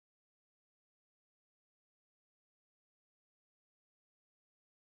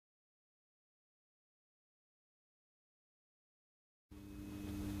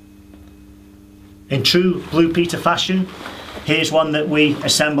in true Blue Peter fashion. Here's one that we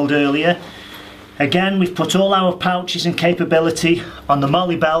assembled earlier. Again, we've put all our pouches and capability on the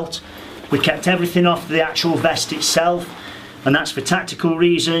molly belt. We kept everything off the actual vest itself, and that's for tactical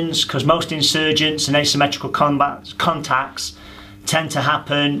reasons, because most insurgents and asymmetrical contacts tend to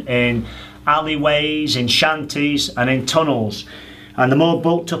happen in alleyways, in shanties and in tunnels. And the more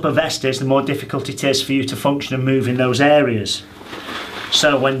bulked up a vest is, the more difficult it is for you to function and move in those areas.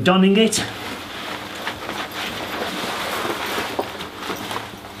 So when donning it,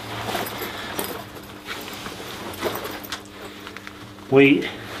 we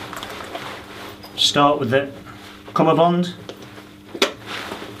start with the cummerbund,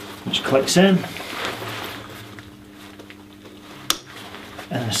 which clicks in,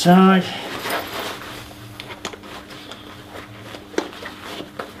 and the side.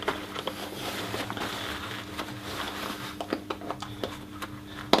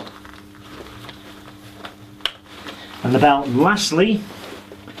 And the belt. Lastly,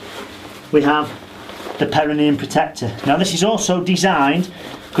 we have the perineum protector. Now this is also designed,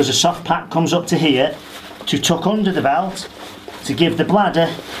 because the soft pack comes up to here, to tuck under the belt to give the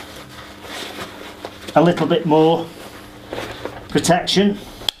bladder a little bit more protection,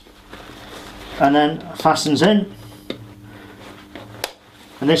 and then fastens in,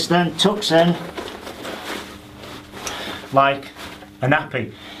 and this then tucks in like a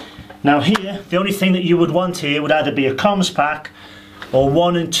nappy. Now here, the only thing that you would want here would either be a comms pack, or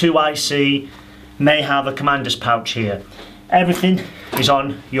 1 and 2 IC may have a commander's pouch here. Everything is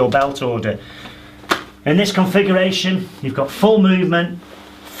on your belt order. In this configuration, you've got full movement,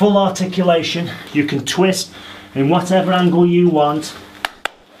 full articulation. You can twist in whatever angle you want.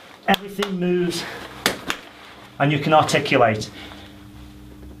 Everything moves and you can articulate.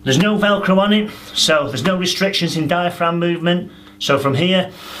 There's no Velcro on it, so there's no restrictions in diaphragm movement. So from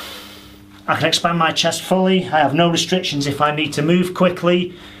here, I can expand my chest fully. I have no restrictions if I need to move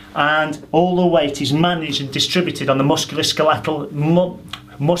quickly, and all the weight is managed and distributed on the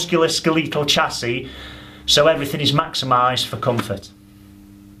musculoskeletal chassis, so everything is maximised for comfort.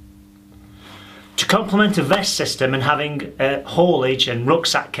 To complement a vest system and having haulage and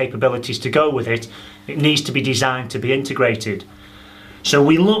rucksack capabilities to go with it, it needs to be designed to be integrated. So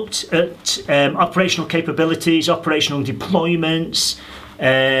we looked at operational capabilities, operational deployments,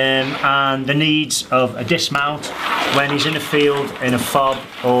 and the needs of a dismount when he's in a field, in a fob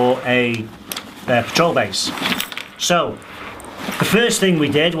or a patrol base. So the first thing we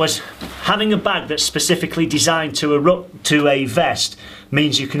did was having a bag that's specifically designed to a vest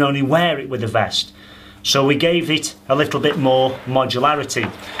means you can only wear it with a vest. So we gave it a little bit more modularity.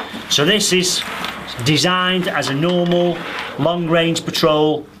 So this is designed as a normal long-range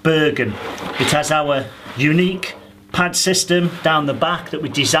patrol Bergen. It has our unique pad system down the back that we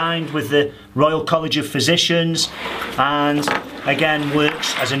designed with the Royal College of Physicians, and again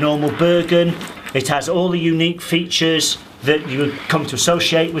works as a normal Bergen. It has all the unique features that you would come to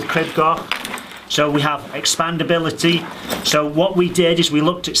associate with crib Gogh. So we have expandability. So what we did is we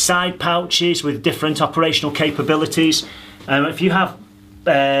looked at side pouches with different operational capabilities. If you have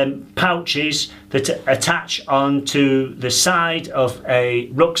pouches that attach onto the side of a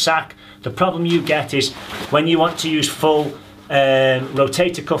rucksack, the problem you get is when you want to use full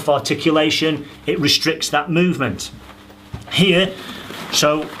rotator cuff articulation, it restricts that movement. Here,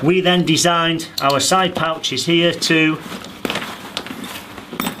 so we then designed our side pouches here to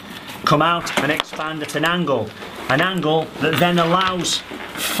come out and expand at an angle that then allows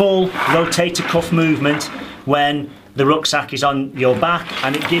full rotator cuff movement when the rucksack is on your back,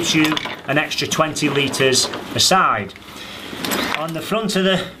 and it gives you an extra 20 litres a side. On the front of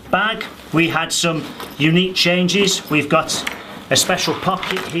the bag we had some unique changes. We've got a special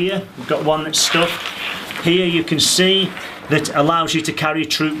pocket here, we've got one that's stuffed. Here you can see that allows you to carry a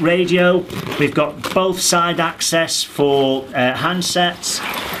troop radio. We've got both side access for handsets,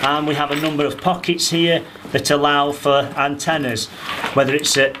 and we have a number of pockets here that allow for antennas, whether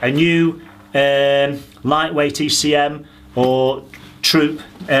it's a new lightweight ECM or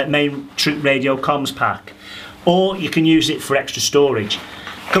main troop radio comms pack, or you can use it for extra storage.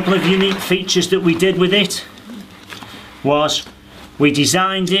 A couple of unique features that we did with it was we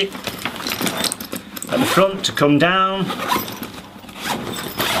designed it at the front to come down,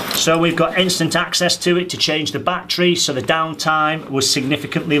 so we've got instant access to it to change the battery, so the downtime was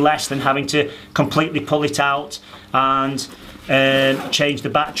significantly less than having to completely pull it out and change the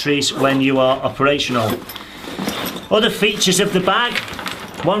batteries when you are operational. Other features of the bag,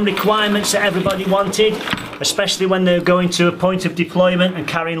 one requirement that everybody wanted, especially when they're going to a point of deployment and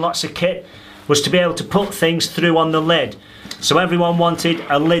carrying lots of kit, was to be able to put things through on the lid. So everyone wanted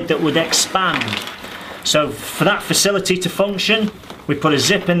a lid that would expand. So for that facility to function, we put a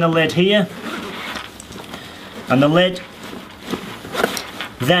zip in the lid here, and the lid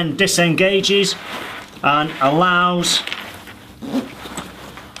then disengages and allows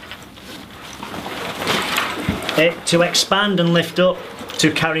it to expand and lift up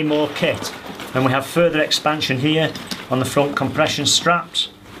to carry more kit. And we have further expansion here on the front compression straps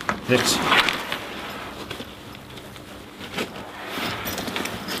that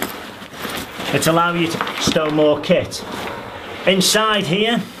allow you to stow more kit. Inside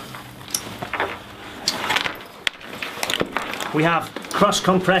here we have cross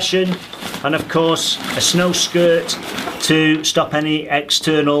compression and of course a snow skirt to stop any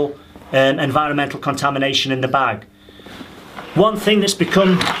external environmental contamination in the bag. One thing that's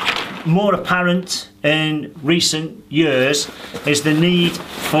become more apparent in recent years is the need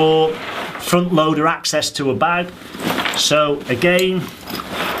for front loader access to a bag. So again,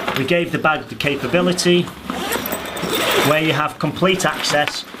 we gave the bag the capability where you have complete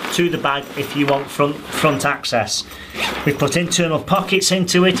access to the bag if you want front access. We put internal pockets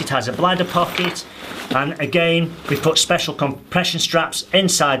into it, it has a bladder pocket, and again we put special compression straps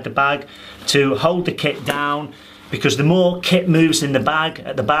inside the bag to hold the kit down, because the more kit moves in the bag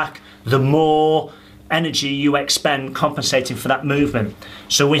at the back, the more energy you expend compensating for that movement.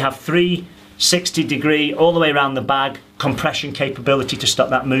 So we have 360-degree all the way around the bag compression capability to stop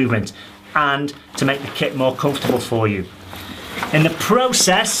that movement and to make the kit more comfortable for you. In the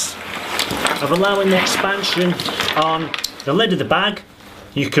process of allowing the expansion on the lid of the bag,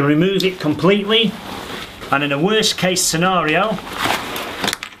 you can remove it completely, and in a worst case scenario,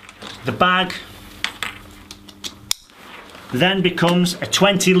 the bag then becomes a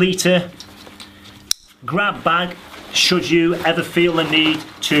 20-litre grab bag should you ever feel the need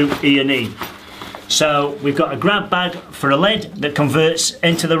to E&E. So we've got a grab bag for a lid that converts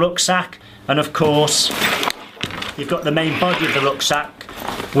into the rucksack, and of course you've got the main body of the rucksack,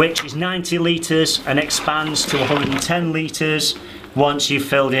 which is 90 litres and expands to 110 litres once you've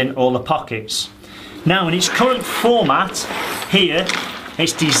filled in all the pockets. Now in its current format here,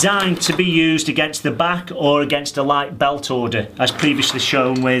 it's designed to be used against the back or against a light belt order, as previously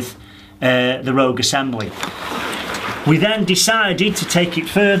shown with the Gogh assembly. We then decided to take it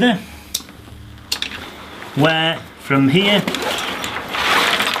further, where from here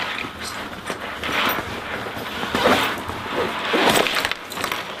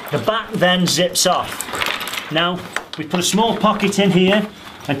the back then zips off. Now we put a small pocket in here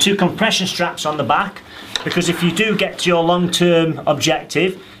and 2 compression straps on the back, because if you do get to your long-term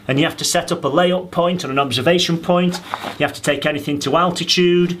objective and you have to set up a layup point or an observation point, you have to take anything to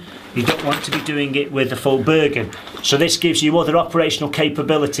altitude, you don't want to be doing it with a full Bergen. So this gives you other operational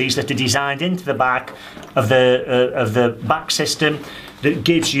capabilities that are designed into the back of the back system that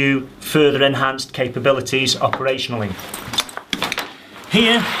gives you further enhanced capabilities operationally.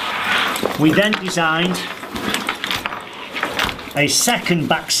 Here we then designed a second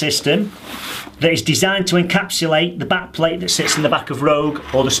back system that is designed to encapsulate the back plate that sits in the back of Gogh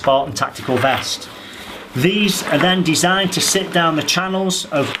or the Spartan tactical vest. These are then designed to sit down the channels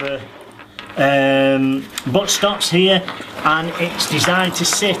of the butt stops here, and it's designed to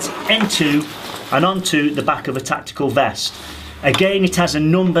sit into and onto the back of a tactical vest. Again, it has a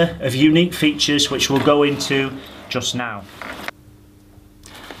number of unique features which we'll go into just now.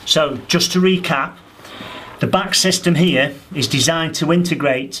 So just to recap, the back system here is designed to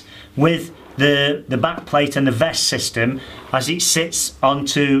integrate with the back plate and the vest system as it sits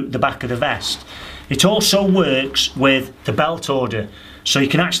onto the back of the vest. It also works with the belt order, so you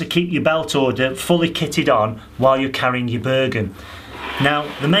can actually keep your belt order fully kitted on while you're carrying your Bergen.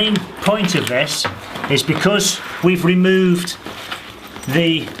 Now the main point of this is because we've removed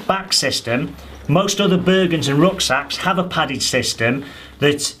the back system, most other Bergens and rucksacks have a padded system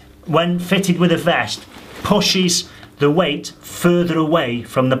that, when fitted with a vest, pushes the weight further away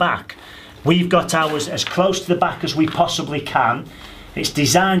from the back. We've got ours as close to the back as we possibly can. It's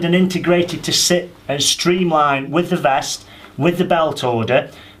designed and integrated to sit and streamline with the vest, with the belt order,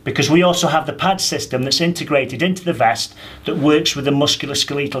 because we also have the pad system that's integrated into the vest that works with the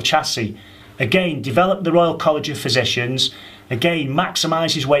musculoskeletal chassis. Again, developed the Royal College of Physicians, again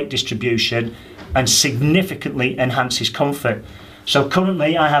maximises weight distribution and significantly enhances comfort. So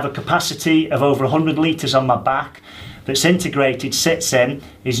currently I have a capacity of over 100 litres on my back that's integrated, sits in,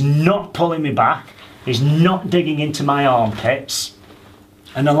 is not pulling me back, is not digging into my armpits,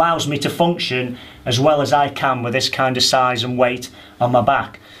 and allows me to function as well as I can with this kind of size and weight on my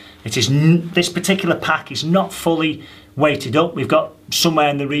back. This particular pack is not fully weighted up. We've got somewhere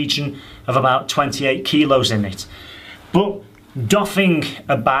in the region of about 28 kilos in it. But doffing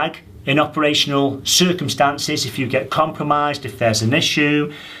a bag in operational circumstances, if you get compromised, if there's an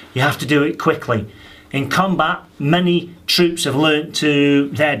issue, you have to do it quickly. In combat, many troops have learnt to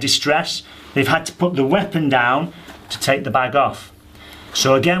their distress. They've had to put the weapon down to take the bag off.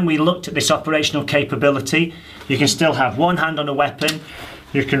 So again, we looked at this operational capability. You can still have one hand on a weapon.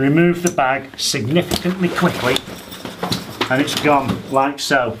 You can remove the bag significantly quickly, and it's gone like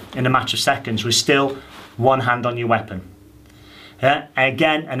so in a matter of seconds with still one hand on your weapon.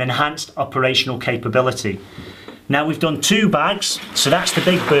 Again, an enhanced operational capability. Now we've done 2 bags, so that's the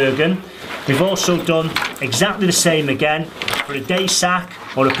big Bergen. We've also done exactly the same again for a day sack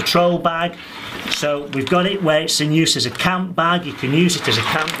or a patrol bag. So we've got it where it's in use as a camp bag. You can use it as a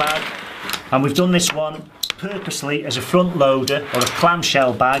camp bag. And we've done this one purposely as a front loader or a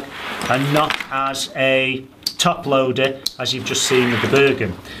clamshell bag and not as a top loader as you've just seen with the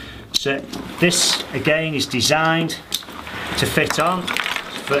Bergen. So this again is designed to fit on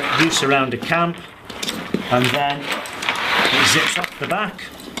for use around a camp, and then it zips off the back.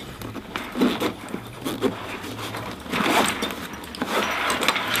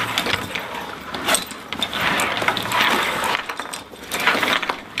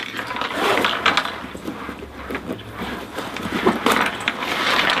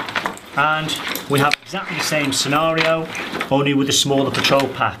 And we have exactly the same scenario, only with a smaller patrol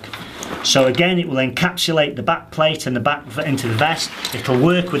pack. So again, it will encapsulate the back plate and the back into the vest. It'll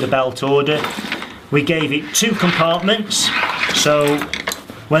work with a belt order. We gave it 2 compartments, so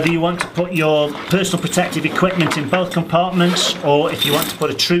whether you want to put your personal protective equipment in both compartments, or if you want to put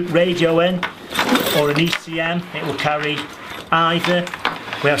a troop radio in or an ECM, it will carry either.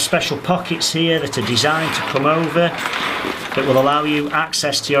 We have special pockets here that are designed to come over, that will allow you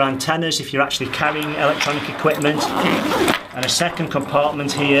access to your antennas if you're actually carrying electronic equipment, and a second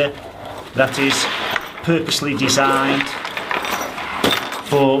compartment here that is purposely designed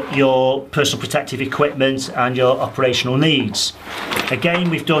for your personal protective equipment and your operational needs. Again,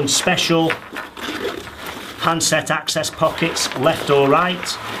 we've done special handset access pockets, left or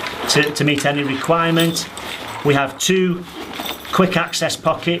right, to meet any requirement. We have 2 quick access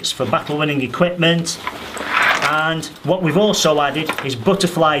pockets for battle winning equipment. And what we've also added is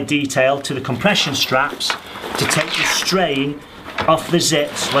butterfly detail to the compression straps to take the strain off the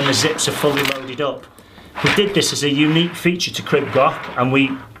zips when the zips are fully loaded up. We did this as a unique feature to Crib Gogh, and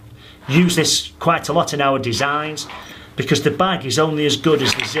we use this quite a lot in our designs because the bag is only as good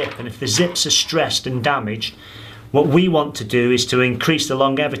as the zip, and if the zips are stressed and damaged, what we want to do is to increase the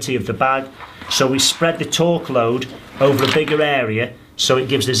longevity of the bag, so we spread the torque load over a bigger area so it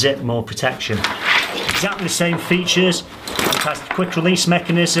gives the zip more protection. Exactly the same features. It has the quick release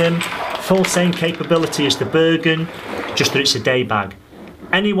mechanism, full same capability as the Bergen, just that it's a day bag.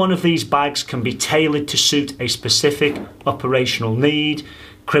 Any one of these bags can be tailored to suit a specific operational need.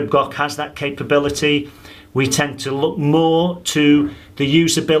 Crib Gogh has that capability. We tend to look more to the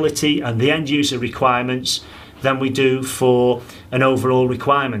usability and the end user requirements than we do for an overall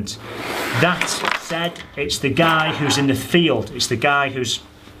requirement. That said, it's the guy who's in the field, it's the guy who's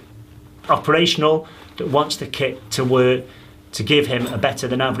operational that wants the kit to work to give him a better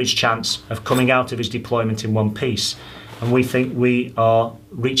than average chance of coming out of his deployment in one piece. And we think we are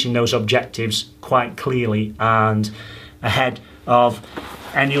reaching those objectives quite clearly and ahead of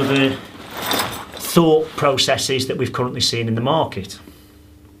any other thought processes that we've currently seen in the market.